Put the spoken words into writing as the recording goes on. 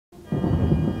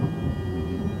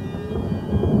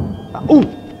Ooh,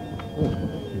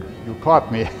 you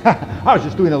caught me. I was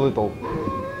just doing a little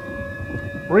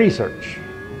research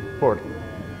for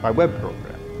my web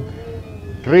program.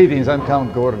 Greetings, I'm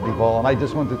Count Gore, and I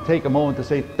just want to take a moment to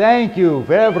say thank you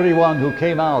for everyone who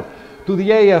came out to the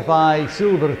AFI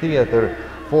Silver Theater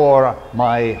for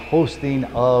my hosting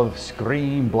of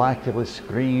Scream, Blacula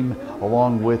Scream,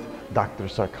 along with Dr.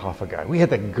 Sarcophagi. We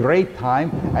had a great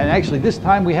time, and actually this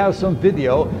time we have some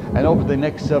video, and over the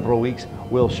next several weeks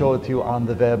we'll show it to you on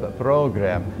the web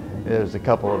program. There's a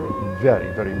couple of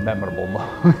very, very memorable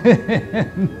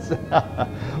moments.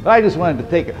 But I just wanted to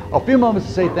take a few moments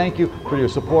to say thank you for your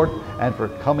support and for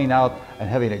coming out and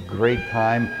having a great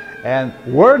time. And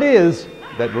word is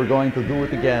that we're going to do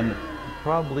it again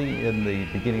probably in the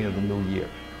beginning of the new year.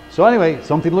 So anyway,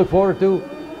 something to look forward to.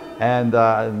 And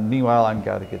meanwhile, I've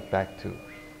got to get back to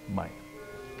my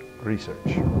research.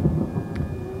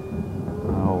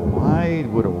 Why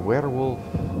would a werewolf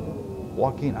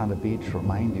walking on the beach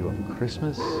remind you of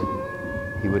Christmas?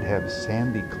 He would have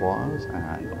sandy claws?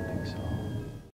 I don't think so.